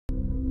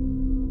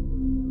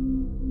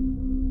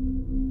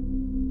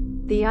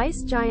The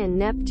ice giant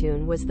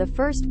Neptune was the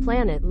first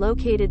planet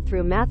located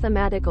through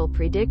mathematical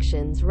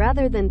predictions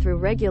rather than through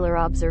regular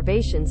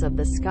observations of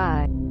the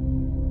sky.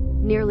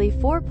 Nearly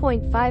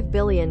 4.5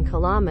 billion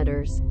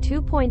kilometers,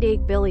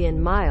 2.8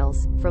 billion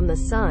miles, from the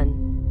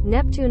Sun,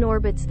 Neptune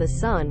orbits the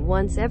Sun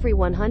once every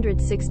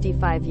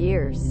 165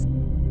 years.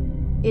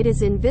 It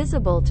is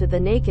invisible to the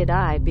naked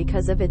eye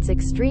because of its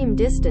extreme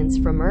distance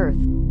from Earth.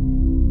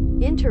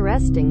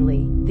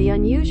 Interestingly, the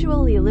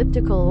unusual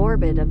elliptical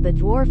orbit of the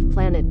dwarf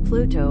planet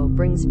Pluto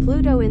brings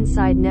Pluto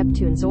inside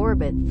Neptune's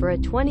orbit for a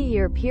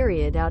 20-year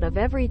period out of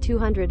every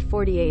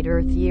 248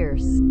 Earth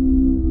years.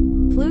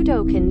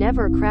 Pluto can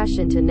never crash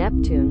into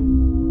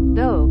Neptune,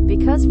 though,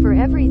 because for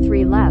every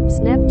 3 laps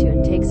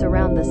Neptune takes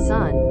around the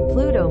Sun,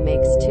 Pluto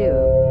makes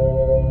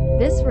 2.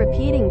 This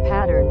repeating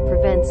pattern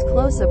prevents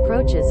close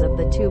approaches of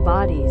the two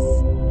bodies.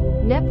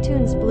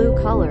 Neptune's blue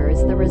color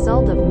is the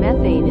result of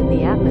methane in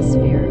the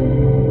atmosphere.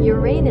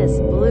 Uranus'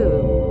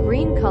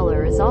 blue-green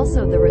color is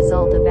also the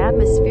result of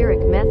atmospheric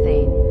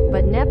methane,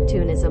 but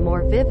Neptune is a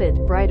more vivid,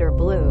 brighter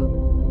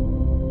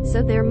blue.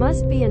 So there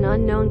must be an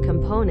unknown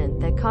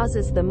component that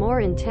causes the more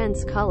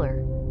intense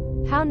color.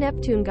 How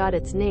Neptune got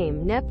its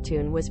name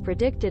Neptune was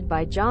predicted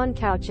by John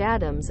Couch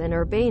Adams and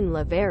Urbain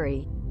Le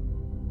Verrier.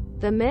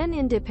 The men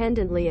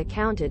independently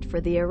accounted for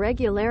the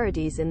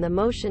irregularities in the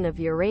motion of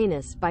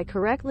Uranus by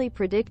correctly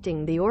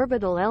predicting the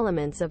orbital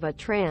elements of a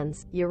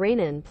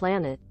trans-Uranian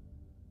planet.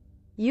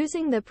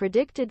 Using the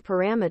predicted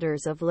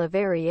parameters of Le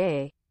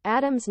Verrier,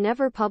 Adams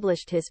never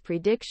published his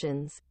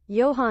predictions.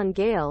 Johann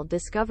Galle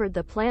discovered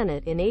the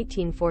planet in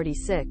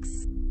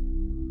 1846.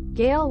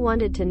 Galle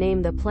wanted to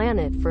name the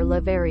planet for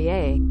Le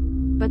Verrier,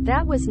 but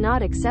that was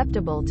not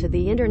acceptable to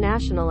the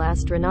international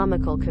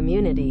astronomical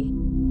community.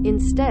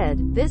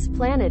 Instead, this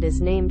planet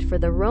is named for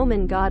the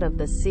Roman god of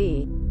the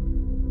sea.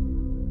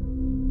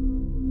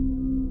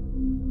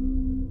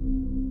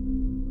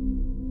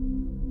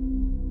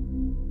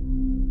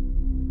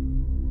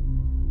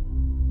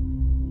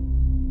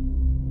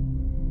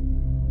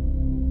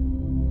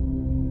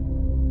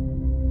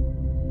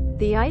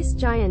 The ice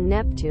giant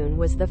Neptune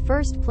was the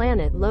first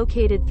planet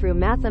located through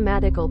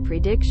mathematical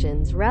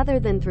predictions rather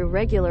than through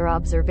regular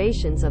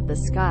observations of the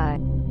sky.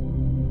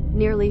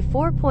 Nearly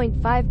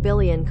 4.5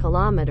 billion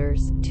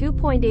kilometers,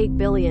 2.8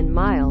 billion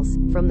miles,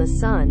 from the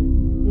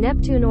Sun,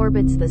 Neptune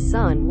orbits the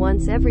Sun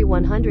once every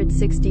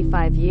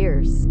 165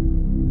 years.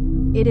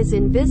 It is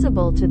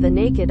invisible to the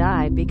naked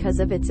eye because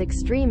of its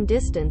extreme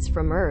distance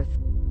from Earth.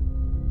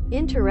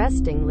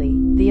 Interestingly,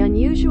 the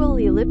unusual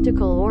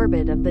elliptical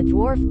orbit of the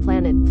dwarf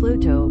planet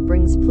Pluto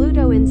brings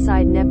Pluto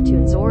inside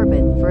Neptune's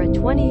orbit for a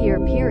 20-year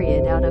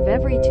period out of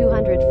every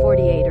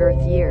 248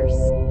 Earth years.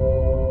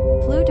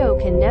 Pluto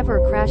can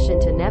never crash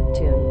into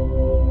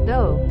Neptune,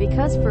 though,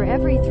 because for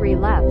every 3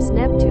 laps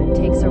Neptune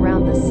takes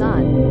around the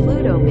Sun,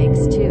 Pluto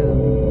makes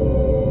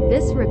 2.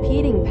 This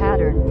repeating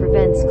pattern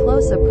prevents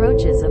close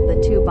approaches of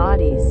the two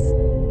bodies.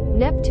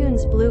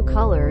 Neptune's blue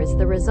color is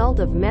the result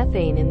of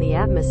methane in the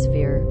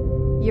atmosphere.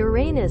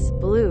 Uranus'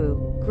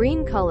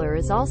 blue-green color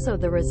is also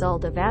the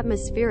result of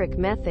atmospheric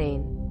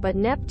methane, but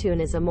Neptune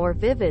is a more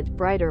vivid,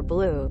 brighter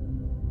blue.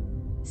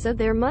 So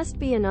there must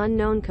be an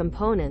unknown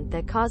component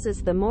that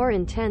causes the more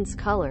intense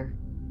color.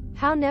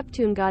 How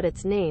Neptune got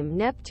its name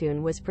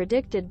Neptune was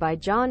predicted by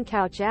John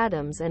Couch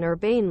Adams and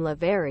Urbain Le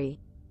Verrier.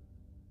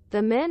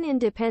 The men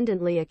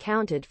independently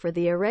accounted for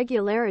the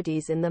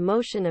irregularities in the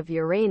motion of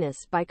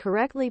Uranus by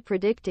correctly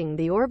predicting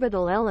the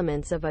orbital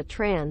elements of a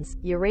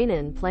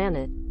trans-Uranian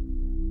planet.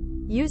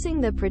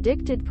 Using the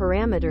predicted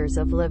parameters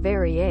of Le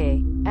Verrier,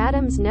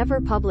 Adams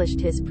never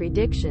published his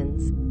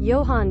predictions.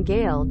 Johann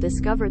Galle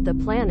discovered the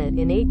planet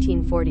in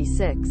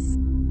 1846.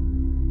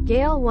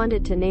 Galle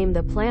wanted to name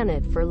the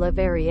planet for Le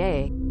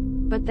Verrier,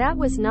 but that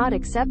was not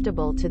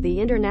acceptable to the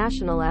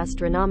international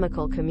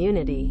astronomical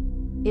community.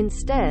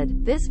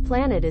 Instead, this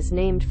planet is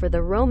named for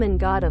the Roman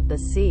god of the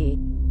sea.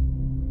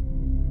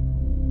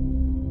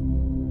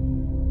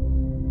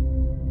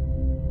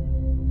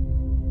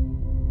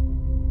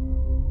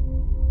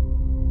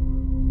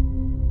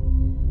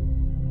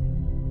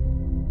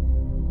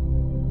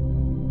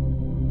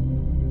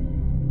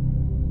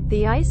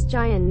 The ice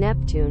giant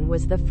Neptune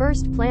was the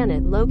first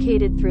planet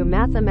located through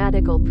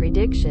mathematical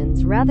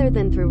predictions rather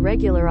than through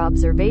regular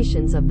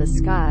observations of the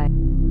sky.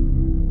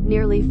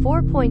 Nearly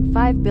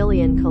 4.5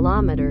 billion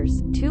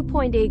kilometers,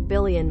 2.8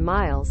 billion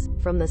miles,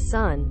 from the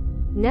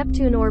Sun,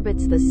 Neptune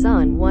orbits the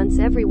Sun once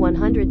every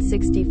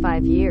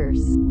 165 years.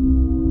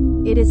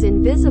 It is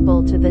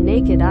invisible to the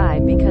naked eye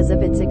because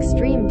of its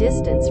extreme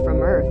distance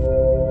from Earth.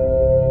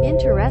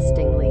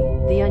 Interestingly,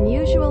 the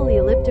unusual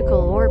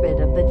elliptical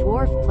orbit of the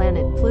dwarf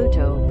planet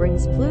Pluto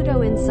brings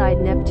Pluto inside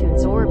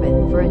Neptune's orbit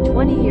for a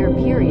 20-year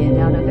period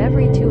out of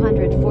every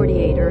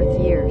 248 Earth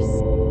years.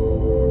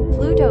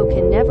 Pluto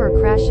can never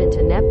crash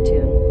into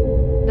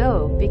Neptune,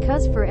 though,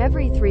 because for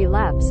every 3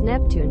 laps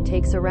Neptune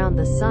takes around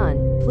the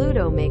Sun,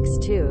 Pluto makes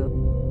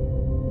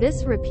 2.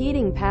 This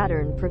repeating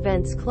pattern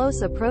prevents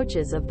close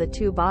approaches of the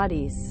two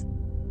bodies.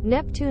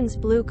 Neptune's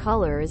blue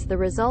color is the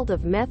result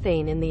of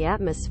methane in the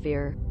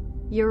atmosphere.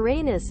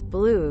 Uranus,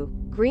 blue,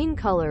 green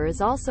color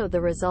is also the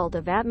result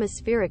of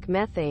atmospheric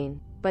methane,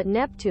 but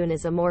Neptune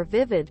is a more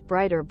vivid,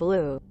 brighter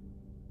blue.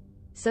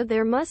 So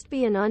there must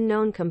be an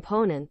unknown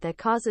component that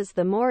causes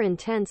the more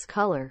intense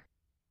color.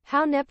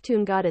 How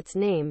Neptune got its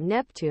name?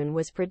 Neptune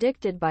was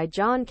predicted by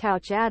John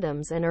Couch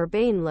Adams and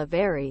Urbain Le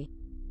Verrier.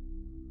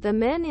 The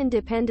men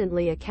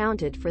independently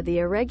accounted for the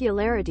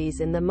irregularities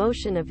in the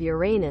motion of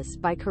Uranus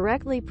by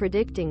correctly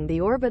predicting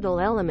the orbital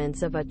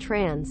elements of a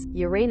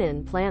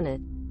trans-Uranian planet.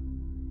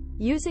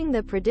 Using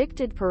the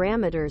predicted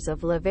parameters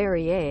of Le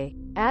Verrier,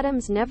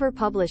 Adams never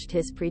published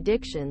his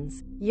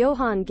predictions.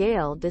 Johann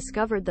Galle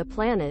discovered the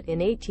planet in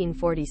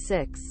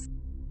 1846.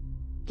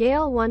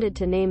 Galle wanted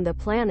to name the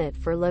planet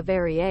for Le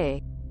Verrier,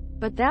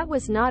 but that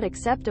was not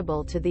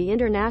acceptable to the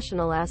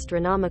international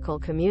astronomical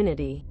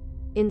community.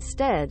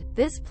 Instead,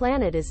 this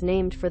planet is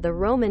named for the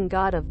Roman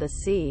god of the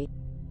sea.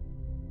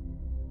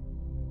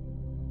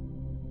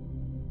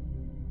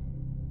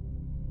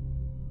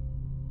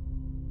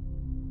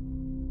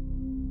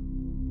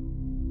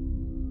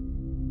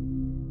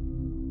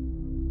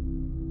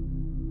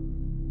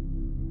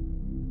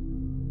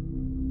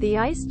 The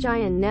ice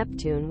giant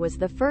Neptune was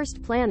the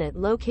first planet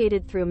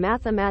located through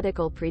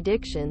mathematical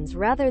predictions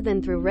rather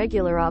than through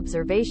regular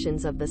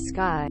observations of the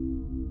sky.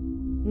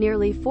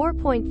 Nearly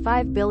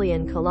 4.5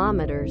 billion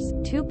kilometers,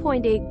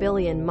 2.8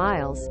 billion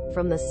miles,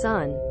 from the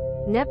Sun,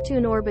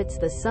 Neptune orbits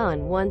the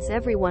Sun once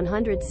every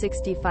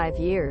 165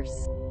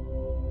 years.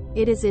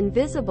 It is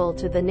invisible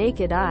to the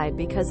naked eye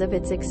because of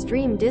its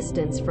extreme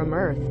distance from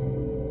Earth.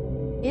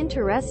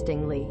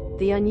 Interestingly,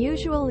 the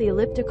unusual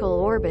elliptical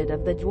orbit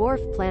of the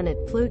dwarf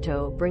planet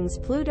Pluto brings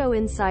Pluto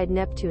inside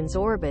Neptune's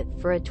orbit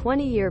for a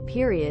 20-year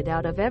period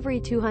out of every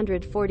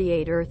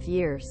 248 Earth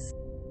years.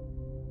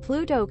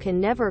 Pluto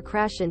can never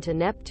crash into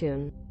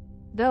Neptune,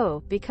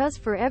 though, because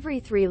for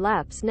every 3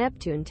 laps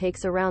Neptune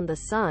takes around the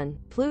Sun,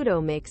 Pluto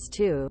makes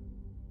 2.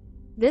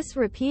 This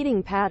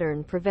repeating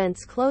pattern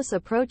prevents close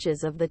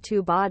approaches of the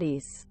two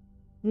bodies.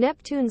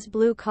 Neptune's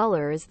blue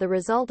color is the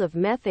result of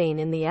methane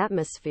in the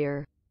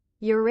atmosphere.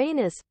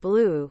 Uranus,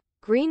 blue,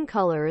 green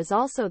color is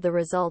also the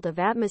result of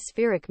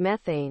atmospheric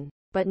methane,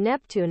 but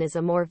Neptune is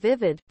a more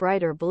vivid,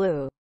 brighter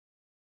blue.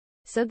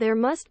 So there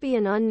must be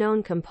an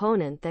unknown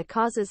component that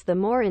causes the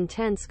more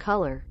intense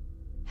color.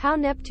 How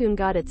Neptune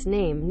got its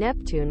name?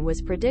 Neptune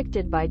was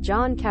predicted by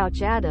John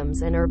Couch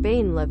Adams and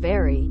Urbain Le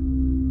Verrier.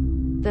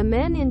 The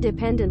men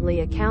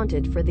independently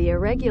accounted for the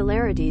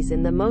irregularities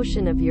in the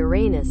motion of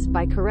Uranus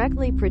by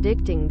correctly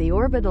predicting the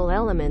orbital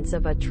elements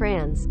of a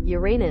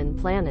trans-Uranian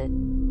planet.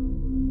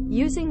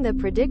 Using the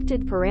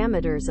predicted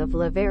parameters of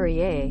Le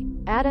Verrier,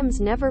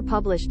 Adams never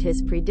published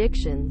his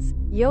predictions.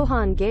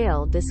 Johann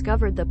Galle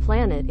discovered the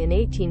planet in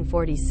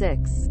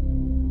 1846.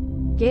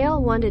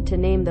 Galle wanted to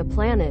name the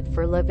planet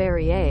for Le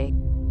Verrier,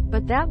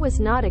 but that was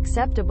not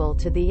acceptable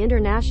to the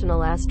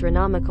international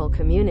astronomical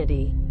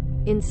community.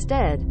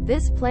 Instead,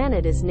 this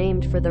planet is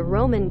named for the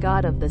Roman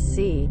god of the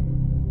sea.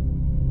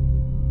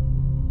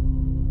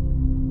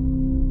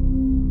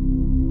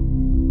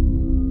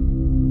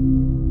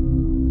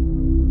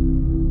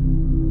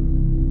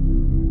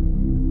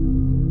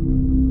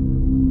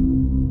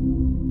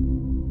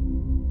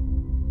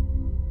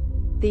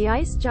 The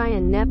ice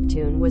giant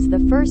Neptune was the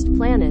first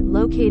planet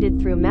located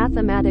through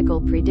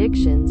mathematical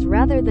predictions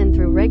rather than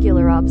through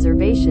regular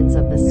observations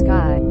of the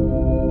sky.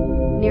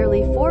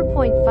 Nearly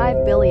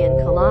 4.5 billion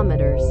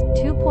kilometers,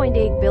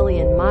 2.8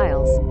 billion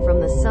miles, from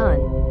the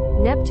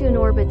Sun, Neptune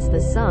orbits the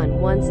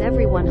Sun once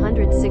every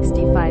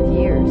 165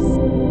 years.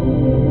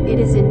 It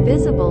is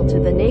invisible to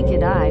the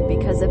naked eye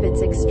because of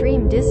its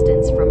extreme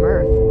distance from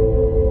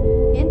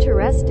Earth.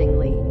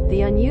 Interestingly,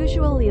 the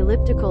unusual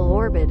elliptical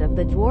orbit of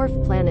the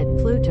dwarf planet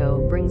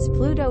Pluto brings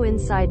Pluto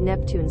inside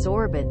Neptune's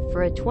orbit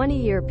for a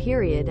 20-year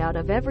period out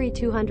of every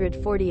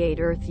 248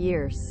 Earth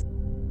years.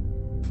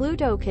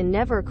 Pluto can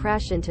never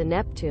crash into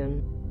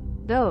Neptune,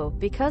 though,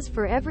 because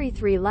for every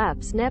 3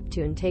 laps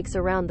Neptune takes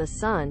around the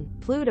Sun,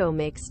 Pluto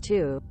makes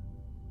 2.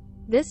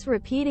 This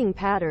repeating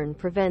pattern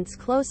prevents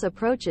close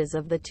approaches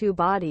of the two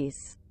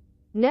bodies.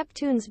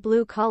 Neptune's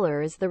blue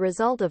color is the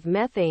result of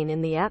methane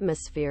in the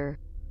atmosphere.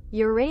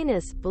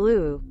 Uranus,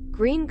 blue,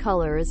 green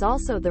color is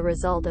also the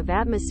result of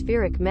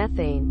atmospheric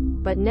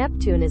methane, but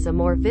Neptune is a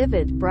more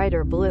vivid,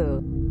 brighter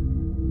blue.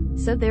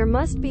 So there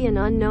must be an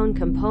unknown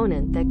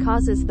component that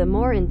causes the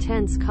more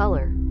intense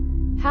color.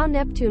 How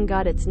Neptune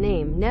got its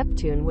name?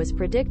 Neptune was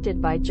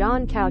predicted by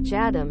John Couch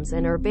Adams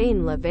and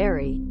Urbain Le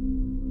Verrier.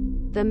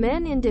 The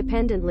men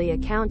independently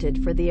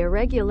accounted for the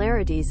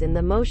irregularities in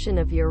the motion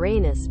of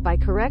Uranus by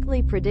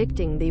correctly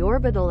predicting the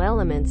orbital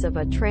elements of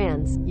a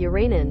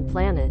trans-Uranian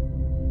planet.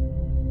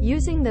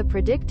 Using the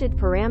predicted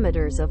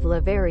parameters of Le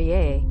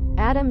Verrier,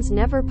 Adams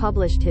never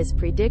published his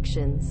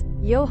predictions.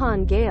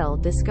 Johann Galle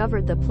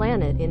discovered the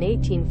planet in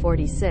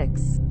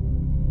 1846.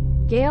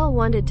 Galle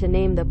wanted to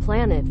name the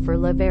planet for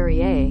Le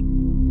Verrier,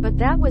 but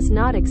that was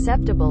not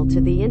acceptable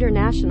to the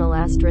international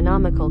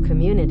astronomical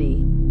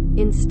community.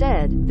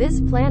 Instead,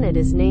 this planet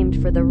is named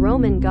for the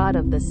Roman god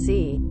of the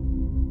sea.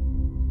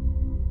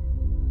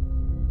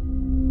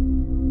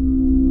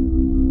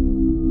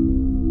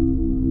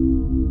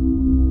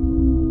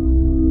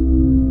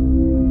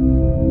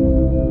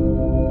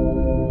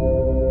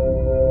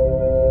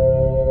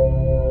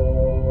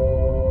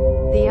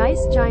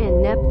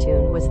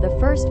 was the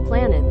first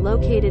planet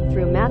located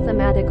through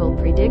mathematical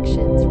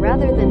predictions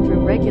rather than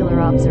through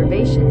regular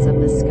observations of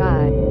the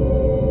sky.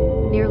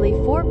 Nearly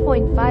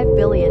 4.5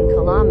 billion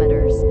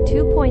kilometers,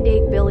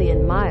 2.8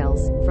 billion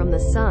miles, from the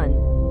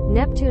Sun,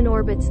 Neptune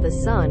orbits the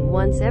Sun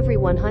once every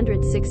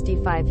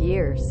 165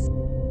 years.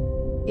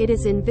 It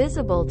is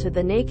invisible to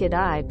the naked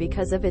eye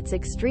because of its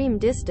extreme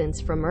distance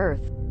from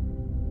Earth.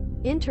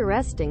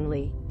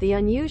 Interestingly, the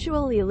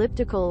unusual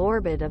elliptical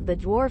orbit of the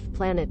dwarf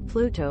planet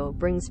Pluto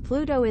brings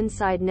Pluto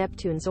inside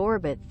Neptune's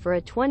orbit for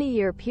a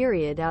 20-year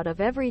period out of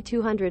every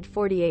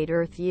 248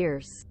 Earth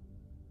years.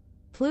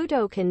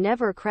 Pluto can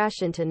never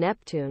crash into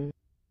Neptune,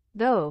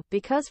 though,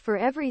 because for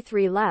every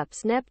 3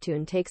 laps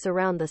Neptune takes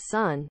around the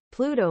Sun,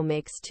 Pluto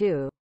makes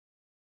 2.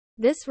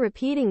 This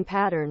repeating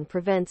pattern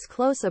prevents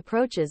close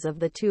approaches of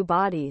the two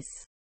bodies.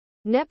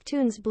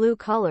 Neptune's blue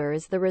color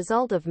is the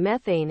result of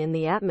methane in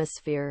the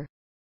atmosphere.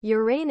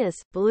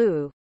 Uranus'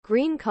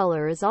 blue-green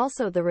color is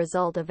also the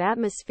result of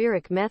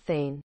atmospheric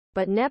methane,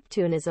 but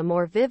Neptune is a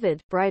more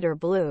vivid, brighter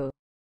blue.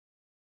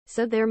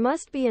 So there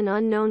must be an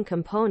unknown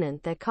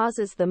component that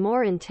causes the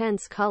more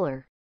intense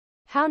color.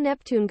 How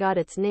Neptune got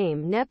its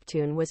name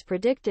Neptune was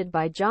predicted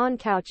by John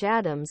Couch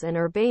Adams and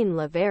Urbain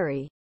Le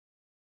Verrier.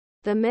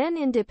 The men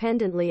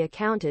independently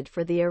accounted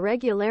for the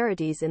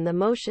irregularities in the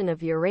motion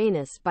of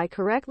Uranus by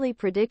correctly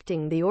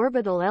predicting the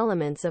orbital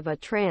elements of a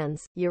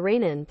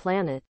trans-Uranian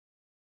planet.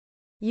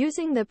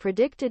 Using the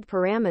predicted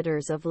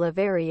parameters of Le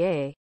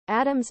Verrier,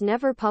 Adams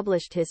never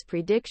published his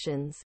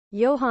predictions.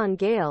 Johann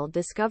Galle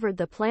discovered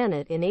the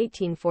planet in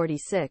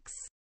 1846.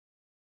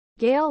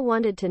 Galle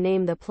wanted to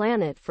name the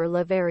planet for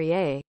Le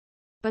Verrier,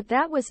 but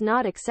that was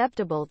not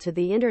acceptable to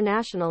the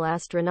international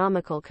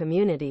astronomical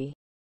community.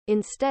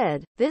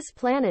 Instead, this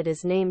planet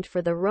is named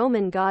for the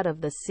Roman god of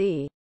the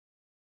sea.